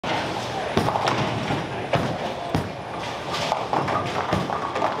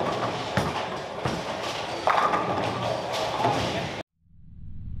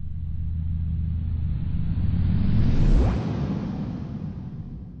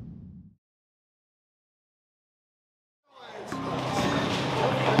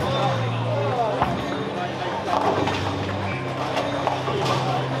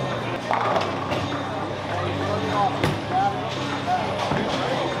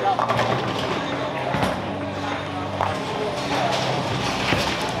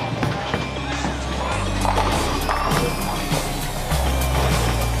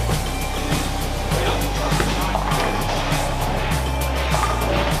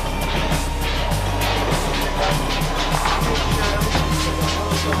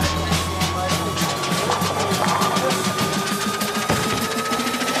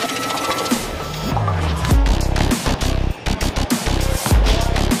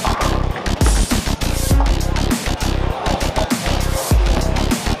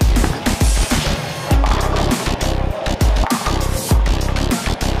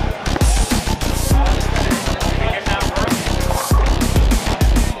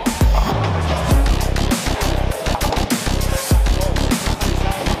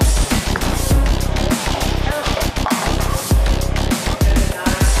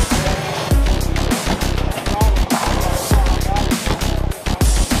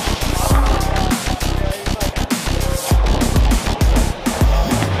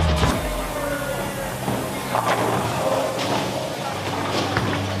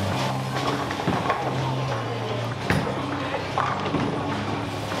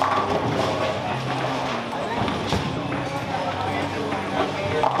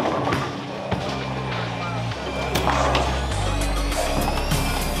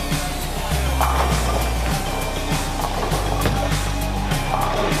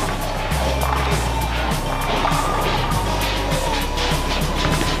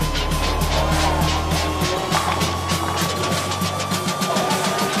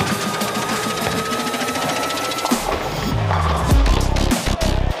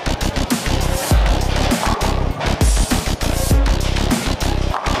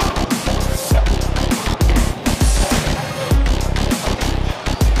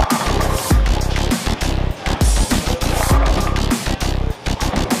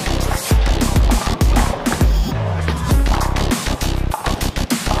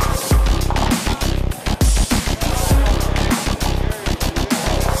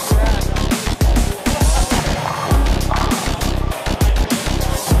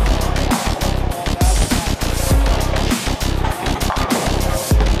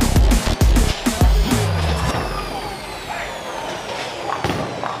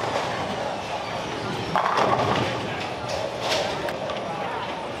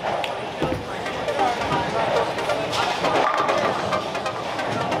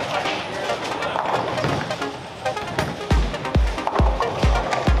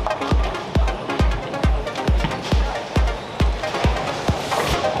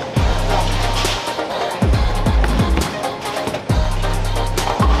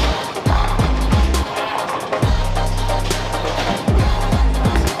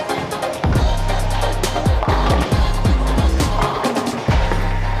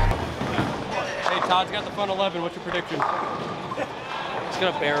Todd's got the front 11. What's your prediction? He's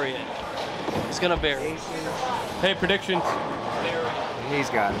gonna bury it. He's gonna bury it. Hey, predictions. He's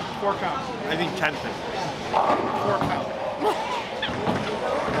got it. 4 count. I think 10. 4 count.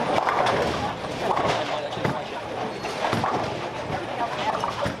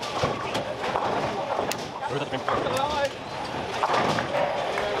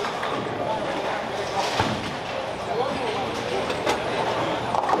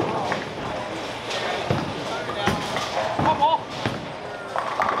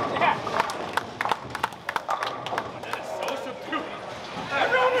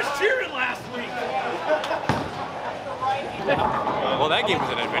 Well, that game was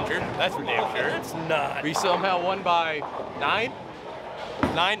an adventure. That's for damn sure. It's not. We somehow won by 9.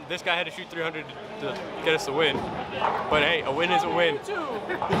 9. This guy had to shoot 300 to get us the win. But hey, a win is a win.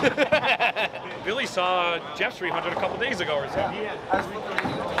 Billy saw Jeff's 300 a couple days ago or so.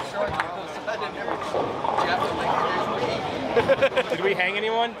 Did we hang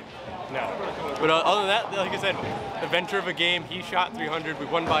anyone? No. But other than that, like I said, adventure of a game. He shot 300. We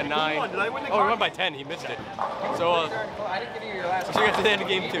won by 9. Did I win the we won by 10. He missed it. So, I didn't get your last. So you got to the end of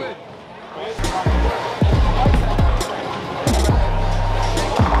game 2.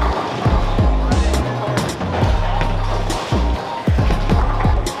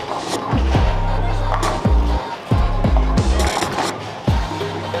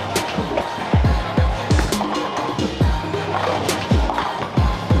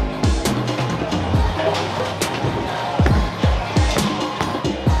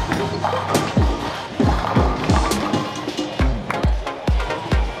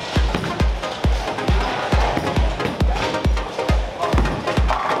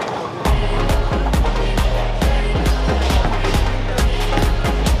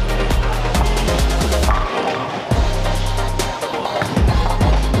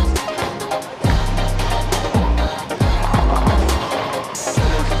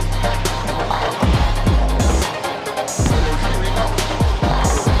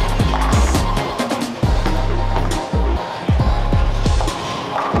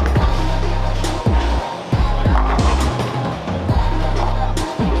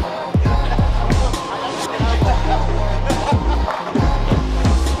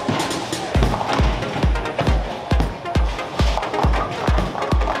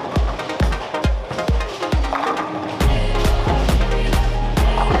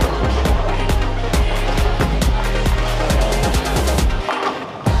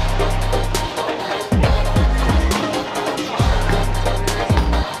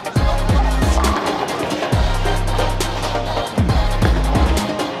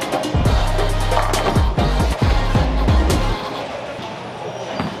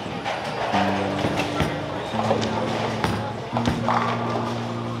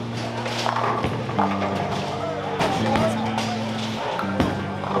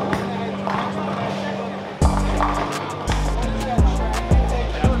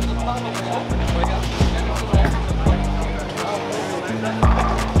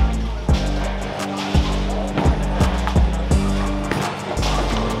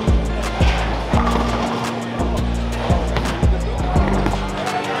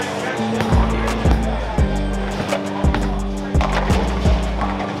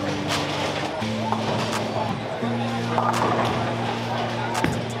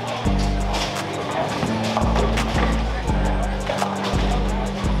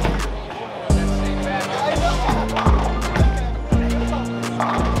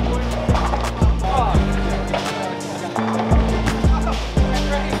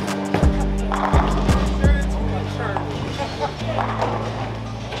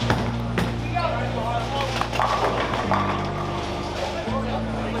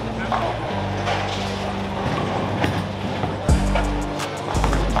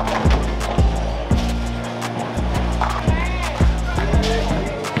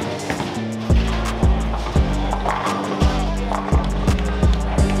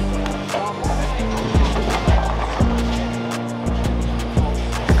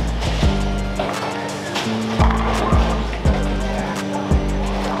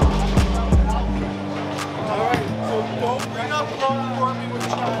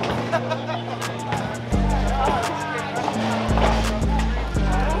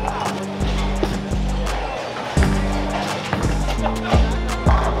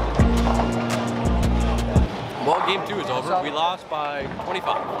 by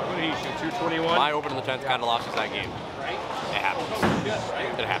 25. What did he shoot? 221? My open in the 10th kind of lost us that game. It happens.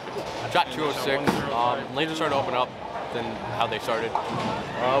 It happened. Shot 206. Lanes are starting to open up than how they started.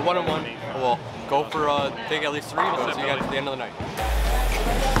 1-1. Well, go for take at least 3. But see you guys at the end of the night.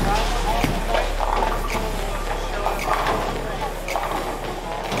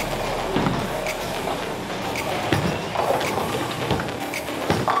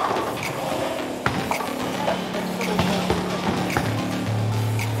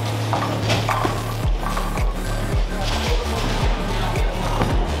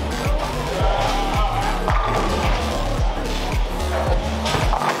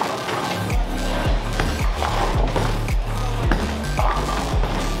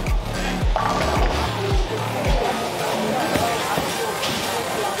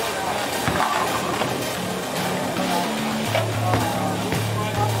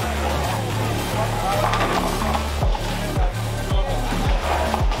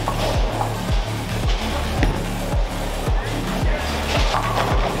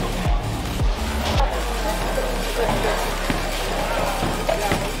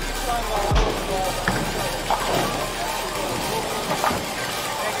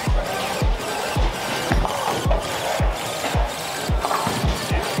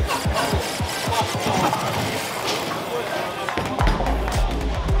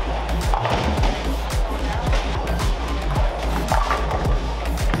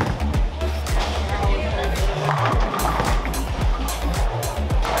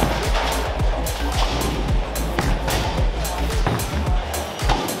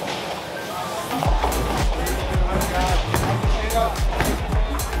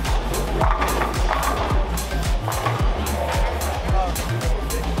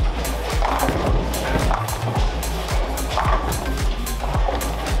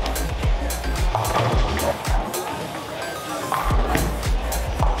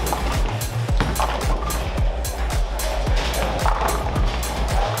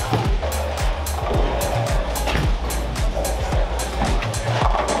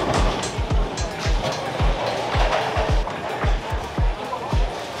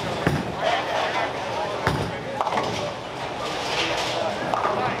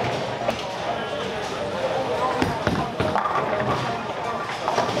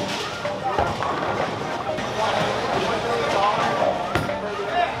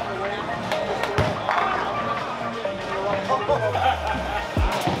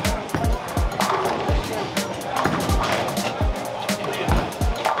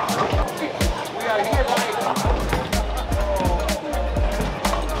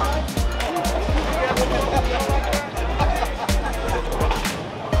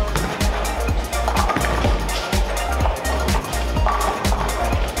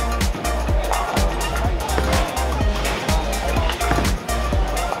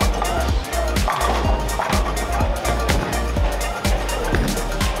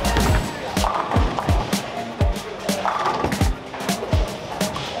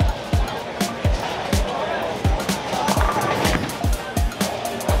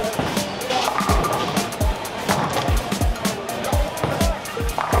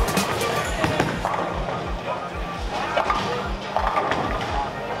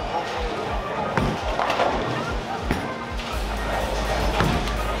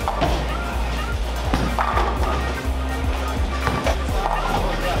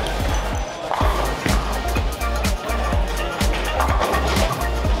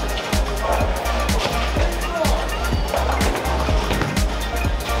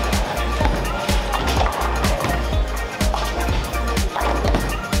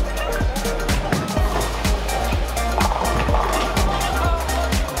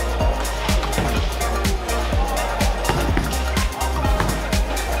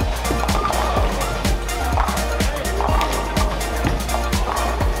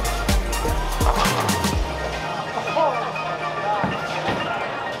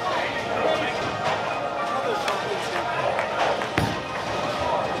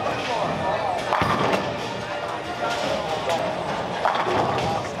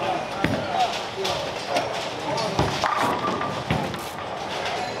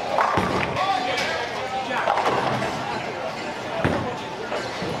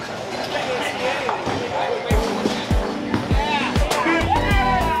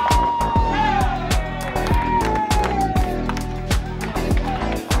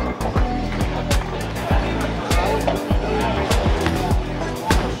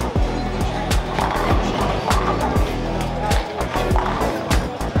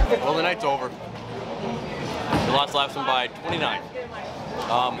 night's over. We lost last one by 29.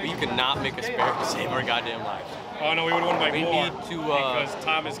 You cannot make a spare to save our goddamn lives. Oh no, we would have won by We more. need to, because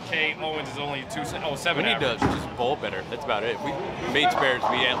Thomas K. Owens is only 7 We need average. to just bowl better. That's about it. If we made spares,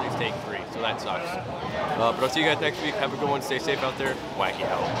 we at least take 3, so that sucks. But I'll see you guys next week. Have a good one. Stay safe out there. Wacky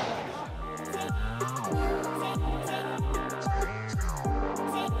out.